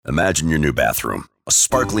Imagine your new bathroom. A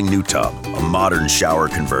sparkling new tub, a modern shower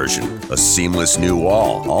conversion, a seamless new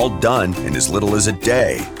wall, all done in as little as a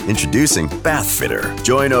day. Introducing Bath Fitter.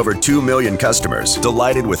 Join over 2 million customers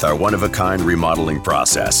delighted with our one-of-a-kind remodeling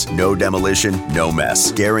process. No demolition, no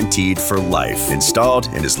mess. Guaranteed for life. Installed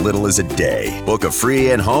in as little as a day. Book a free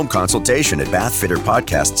in-home consultation at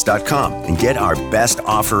bathfitterpodcasts.com and get our best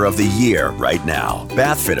offer of the year right now.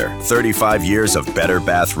 Bath Fitter, 35 years of better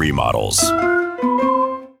bath remodels.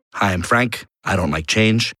 Hi, I'm Frank. I don't like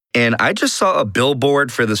change. And I just saw a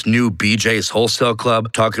billboard for this new BJ's Wholesale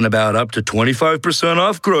Club talking about up to 25%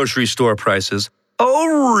 off grocery store prices.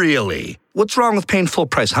 Oh, really? What's wrong with paying full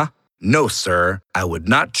price, huh? No, sir. I would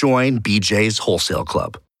not join BJ's Wholesale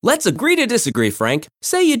Club. Let's agree to disagree, Frank.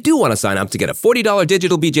 Say you do want to sign up to get a $40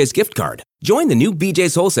 digital BJ's gift card. Join the new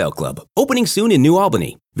BJ's Wholesale Club, opening soon in New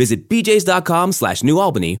Albany. Visit bjs.com/New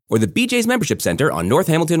Albany or the BJ's Membership Center on North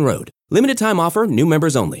Hamilton Road. Limited time offer, new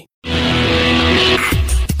members only.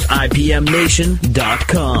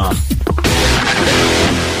 IPMNation.com.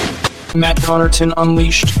 Matt Connarton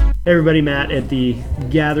Unleashed. Hey everybody, Matt at the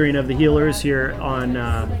Gathering of the Healers here on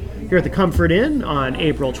here at the Comfort Inn on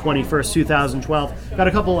April 21st, 2012. Got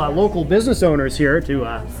a couple local business owners here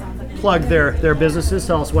to plug their businesses,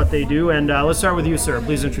 tell us what they do, and let's start with you, sir.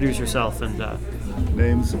 Please introduce yourself. And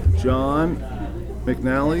name's John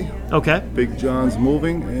McNally. Okay. Big John's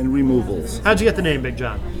Moving and Removals. How'd you get the name Big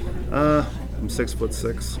John? I'm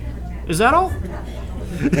 6'6". Is that all?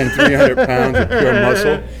 And 300 pounds of pure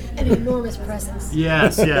muscle. An enormous presence.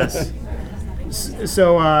 Yes, yes.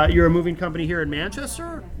 So you're a moving company here in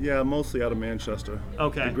Manchester? Yeah, mostly out of Manchester.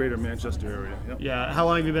 Okay. The greater Manchester area. Yep. Yeah. How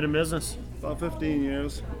long have you been in business? About 15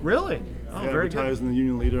 years. Really? Oh, yeah, very good. advertising the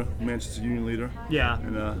union leader, Manchester union leader. Yeah.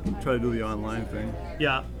 And try to do the online thing.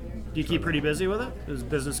 Yeah. Do you keep pretty busy with it? Is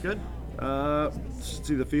business good?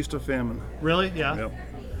 It's either feast or famine. Really? Yeah. Yep.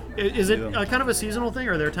 Is it kind of a seasonal thing?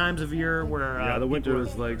 Or are there times of year where... yeah, the winter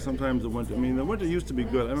is like, sometimes the winter, the winter used to be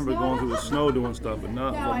good. I remember going through the snow doing stuff, but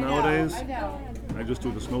nowadays, I just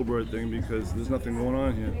do the snowbird thing because there's nothing going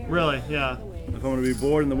on here. Really? Yeah. If I'm going to be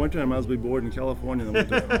bored in the winter, I might as well be bored in California in the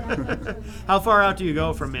winter. How far out do you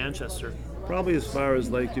go from Manchester? Probably as far as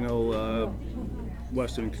Western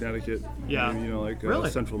Connecticut. Yeah. Really?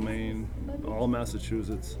 Central Maine, all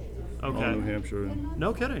Massachusetts. Okay. All New Hampshire.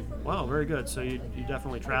 No kidding. Wow, very good. So you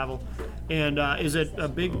definitely travel. And is it a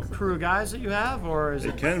big crew of guys that you have, or is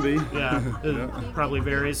it? It can be. Yeah. It Yeah. probably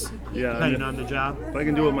varies. Yeah, Depending on the job. If I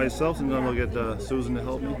can do it myself, then I'll get Susan to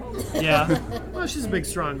help me. Yeah. Well, she's a big,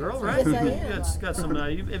 strong girl, right? Yes, I am. Yeah, it's got some.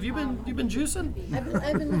 Have you been juicing?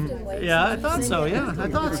 I've been lifting weights. Yeah, I thought so. Yeah, I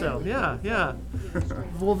thought so. Yeah, yeah.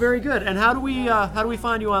 Well, very good. And how do we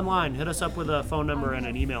find you online? Hit us up with a phone number and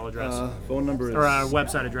an email address, Phone number is... or a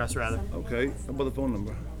website address rather. Okay, how about the phone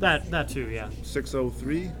number? That too. Yeah.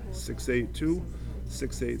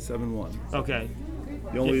 603-682-6871. Okay.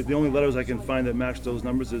 The only letters I can find that match those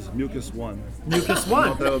numbers is Mucus 1. Mucus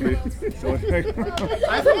 1. That would be... I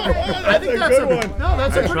think that's a good one. No,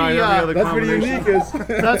 that's a pretty. That's pretty unique.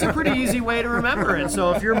 That's a pretty easy way to remember it.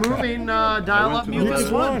 So if you're moving, dial up Mucus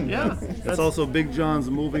 1. Yeah. It's also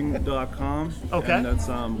BigJohnsMoving.com. Okay. And that's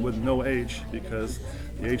with no H because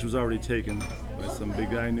the H was already taken by some big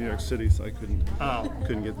guy in New York City, so I couldn't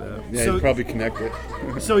get that. Yeah, So- you probably connect it.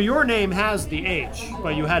 So your name has the H,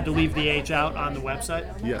 but you had to leave the H out on the website.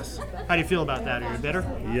 Yes. How do you feel about that? Are you bitter?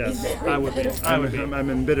 Yes. I would be. I would be.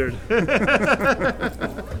 I'm embittered.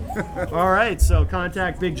 All right. So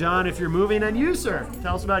contact Big John if you're moving, and you, sir.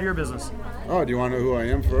 Tell us about your business. Oh, do you want to know who I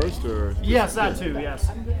am first? Or Yes, that too. Yes.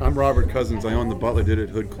 I'm Robert Cousins. I own the Butler Did It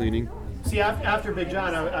Hood Cleaning. See, after Big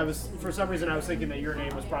John, I was for some reason I was thinking that your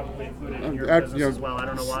name was probably included in your business as well. I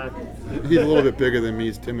don't know why. He's a little bit bigger than me.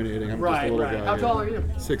 He's intimidating. I'm just a little guy. How tall are you?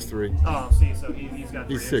 6'3". Oh, see, so he's got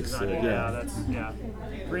 3 He's inches on 6'6", it. yeah. Yeah.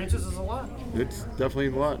 3 inches is a lot. It's definitely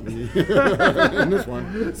a lot in this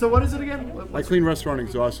one. So what is it again? I clean restaurant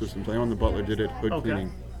exhaust systems. I own the Butler Did It Hood Okay.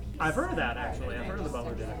 Cleaning. I've heard of that actually. I've heard of the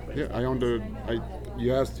Butler Did It. Yeah, I owned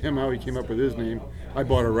you asked him how he came up with his name. I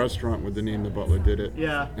bought a restaurant with the name The Butler Did It.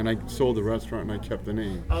 Yeah. And I sold the restaurant and I kept the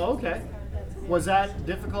name. Oh, okay. Was that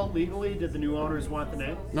difficult legally? Did the new owners want the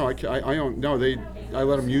name? No, I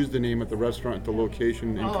let them use the name at the restaurant at the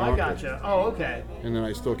location in Concord. I gotcha. Oh, okay. And then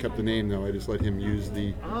I still kept the name though. I just let him use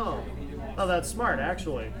the. Oh, that's smart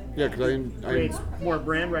actually. Yeah, because Creates more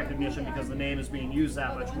brand recognition because the name is being used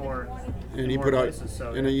that much more. And he more put out, places,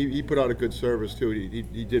 so. and he put out a good service too.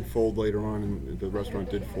 He did fold later on, and the restaurant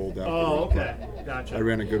did fold after. Oh, okay, gotcha. I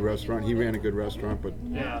ran a good restaurant. He ran a good restaurant, but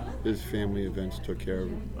yeah, his family events took care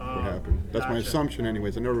of what happened. That's my assumption,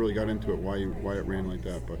 anyways. I never really got into it why it ran like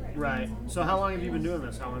that, but. Right. So how long have you been doing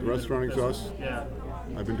this? How long? Restaurant exhaust. Yeah.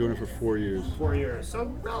 I've been doing it for 4 years. 4 years. So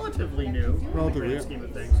relatively new. Relatively, in the grand scheme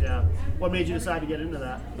of things, yeah. What made you decide to get into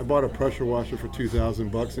that? I bought a pressure washer for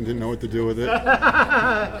 $2,000 and didn't know what to do with it.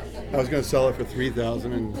 I was going to sell it for $3,000,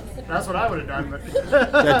 and That's what I would have done.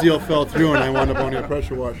 But that deal fell through, and I wound up owning a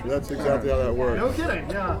pressure washer. That's exactly how that worked. no kidding.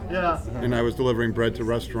 Yeah. And I was delivering bread to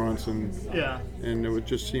restaurants, and Yeah. it would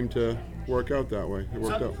just seem to work out that way. It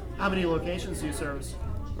worked out. How many locations do you service?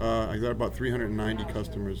 I got about 390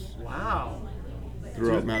 customers Wow.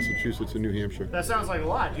 throughout Massachusetts and New Hampshire. That sounds like a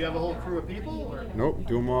lot. Do you have a whole crew of people? Or? Nope,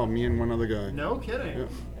 do them all, me and one other guy. No kidding. Yeah.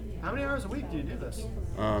 How many hours a week do you do this?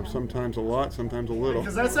 Sometimes a lot, sometimes a little.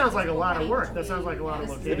 Because that sounds like a lot of work. That sounds like a lot of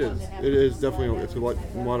It locations. is. It is definitely. It's a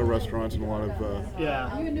lot of restaurants and a lot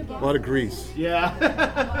of grease. Yeah.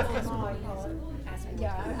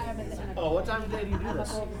 Oh, what time of day do you do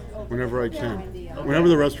this? Whenever I can. Whenever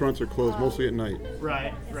the restaurants are closed, mostly at night.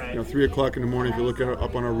 Right. 3 o'clock in the morning. If you look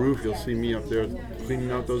up on our roof, you'll see me up there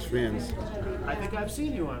cleaning out those fans. I think I've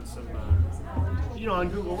seen you on some, on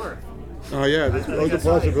Google Earth. Oh yeah, that was a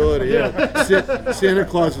possibility. Yeah, Santa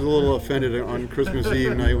Claus is a little offended on Christmas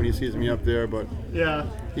Eve night when he sees me up there, but Yeah.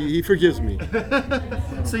 he forgives me.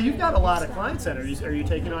 So you've got a lot of clients then. Are you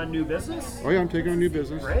taking on new business? Oh yeah, I'm taking on new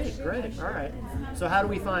business. Great. All right. So how do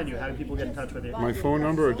we find you? How do people get in touch with you? My phone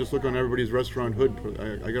number, or just look on everybody's restaurant hood.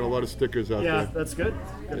 I got a lot of stickers out Yeah, there. that's good.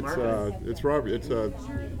 Good marketing. It's Robert. It's the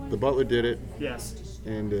butler did it, Yes.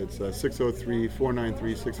 and it's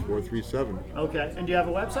 603-493-6437. Okay. And do you have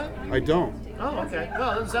a website? I don't. Oh, okay.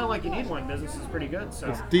 Well, it doesn't sound like you need one. Business is pretty good. So.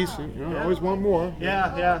 It's decent. I Yeah. always want more.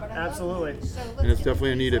 Yeah, absolutely. And it's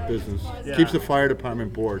definitely a needed business. Yeah. Keeps the fire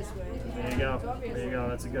department bored. There you go.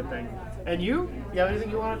 That's a good thing. And you have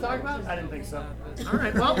anything you want to talk about? I didn't think so. All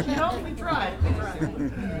right. Well, we tried.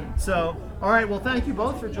 So, all right. Well, thank you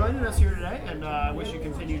both for joining us here today, and I wish you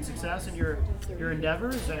continued success in your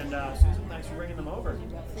endeavors. And Susan, thanks for bringing them over.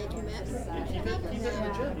 Thank you, Matt. And keep it in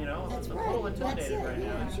the gym. I'm a little intimidated right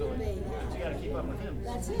now, actually. You got to keep up with him.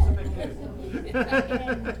 That's He's a big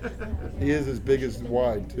dude. He is as big as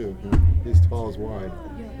wide too. He's tall as wide.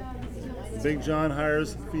 Big John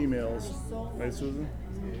hires females, right, Susan?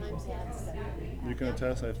 You can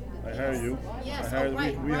attest. I hire you. Yes, I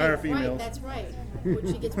hire, we hire females. Right, that's right. Which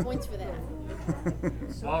she gets points for that.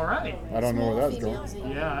 All right. I don't know where that's going.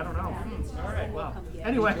 Females, Yeah, I don't know. All right. Well,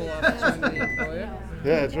 anyway. Yeah,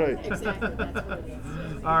 that's right. Exactly, that's what it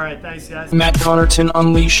is. All right. Thanks, guys. Matt Connarton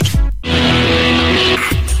Unleashed.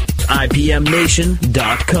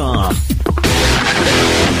 IPMNation.com.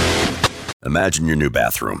 Imagine your new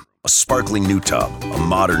bathroom. A sparkling new tub, a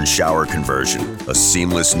modern shower conversion, a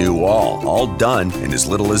seamless new wall, all done in as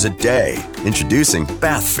little as a day. Introducing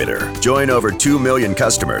Bath Fitter. Join over 2 million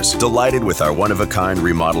customers delighted with our one-of-a-kind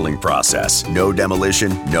remodeling process. No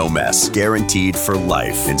demolition, no mess. Guaranteed for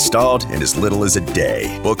life. Installed in as little as a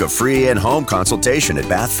day. Book a free in-home consultation at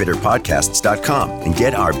bathfitterpodcasts.com and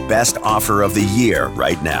get our best offer of the year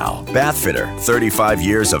right now. Bath Fitter, 35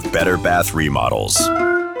 years of better bath remodels.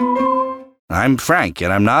 I'm Frank,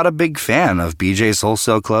 and I'm not a big fan of BJ's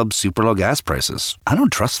Wholesale Club's super low gas prices. I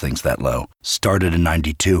don't trust things that low. Started in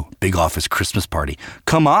 92. Big office Christmas party.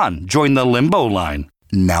 Come on, join the limbo line.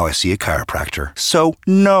 Now I see a chiropractor. So,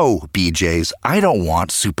 no, BJ's, I don't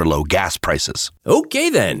want super low gas prices. Okay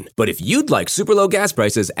then, but if you'd like super low gas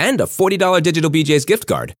prices and a $40 digital BJ's gift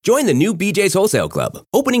card, join the new BJ's Wholesale Club,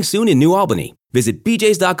 opening soon in New Albany. Visit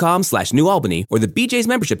bjs.com/New Albany or the BJ's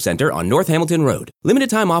Membership Center on North Hamilton Road. Limited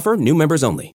time offer, new members only.